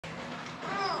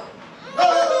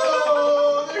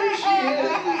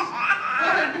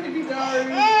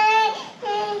Dari.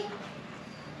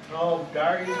 Oh,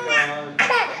 Dari's gone.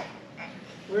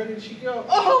 Where did she go?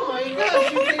 Oh my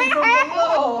gosh, you came from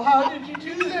below. How did you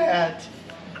do that?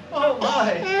 Oh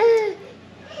my.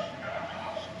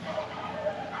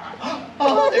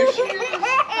 Oh, there she is.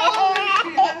 Oh, there she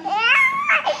is.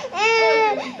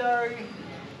 Hi, baby Dari.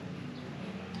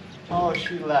 Oh,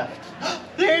 she left.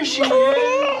 There she is.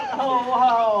 Oh,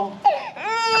 wow.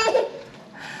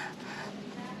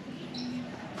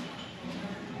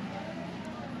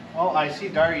 Oh, I see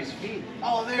Dari's feet.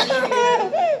 Oh, there she is.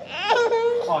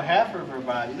 Oh, half of her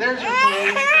body. There's her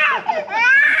face.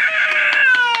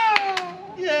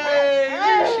 Yay,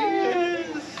 there she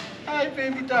is. Hi,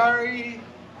 baby Dari.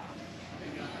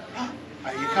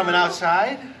 Are you coming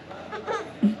outside?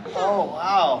 Oh,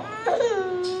 wow.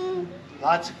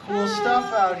 Lots of cool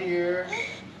stuff out here.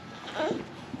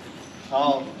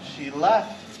 Oh, she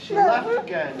left. She left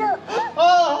again.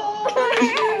 Oh, there she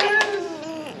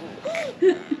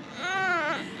is.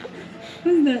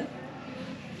 Who's that?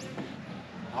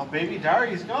 Oh, baby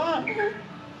Dari's gone.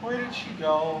 Where did she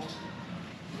go?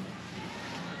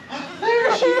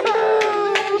 There she is.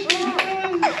 There she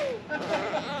is.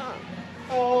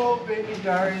 Oh, baby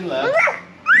Dari left.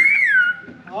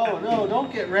 Oh, no,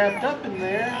 don't get wrapped up in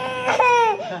there.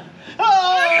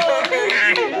 Oh, there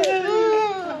she is.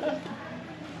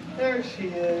 There she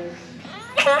is.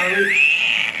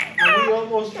 Are we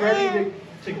almost ready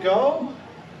to go?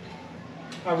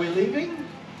 Are we leaving?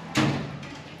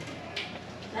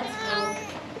 Let's go.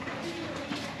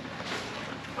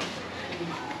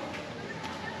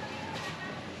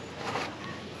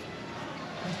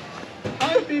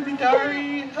 Hi, baby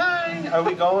Dari. Hi. Are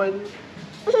we going?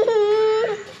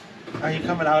 Are you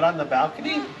coming out on the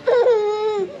balcony?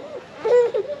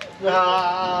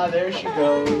 Ah, there she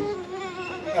goes.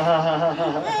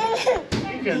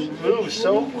 You can move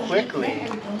so quickly.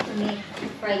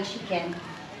 Fried chicken.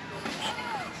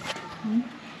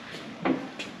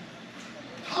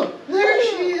 There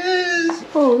she is.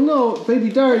 Oh no, baby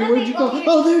Dari, where'd you go?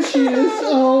 Oh, there she is.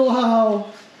 Oh, wow.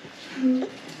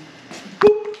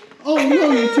 Oh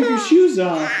no, you took your shoes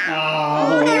off.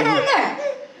 Oh.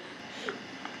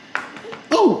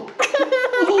 Oh.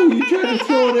 Oh, you tried to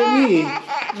throw it at me.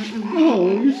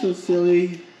 Oh, you're so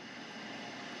silly.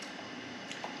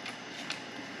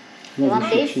 Well, we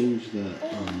should change the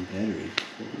battery.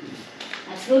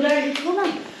 Let's go there. Let's go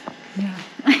now. Yeah.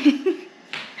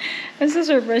 I'm so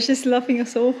surprised. She's laughing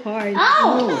so hard.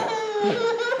 Oh!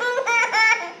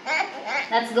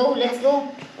 Let's go. Let's go.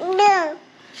 No.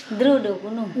 Drew,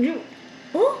 no. Drew.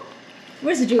 Oh?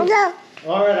 Where's Drew? No.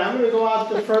 All right, I'm gonna go out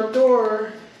the front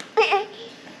door. Bye.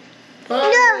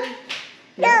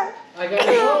 No. I gotta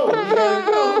go. We gotta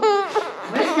go.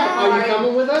 Where's the Are you card?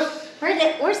 coming with us?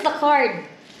 Where's the card?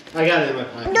 I got it in my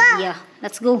pocket. Yeah,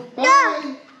 let's go.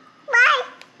 Bye. Bye.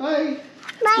 Bye.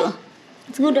 Bye.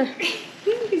 Let's go there.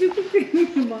 Did you keep bringing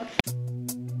him up?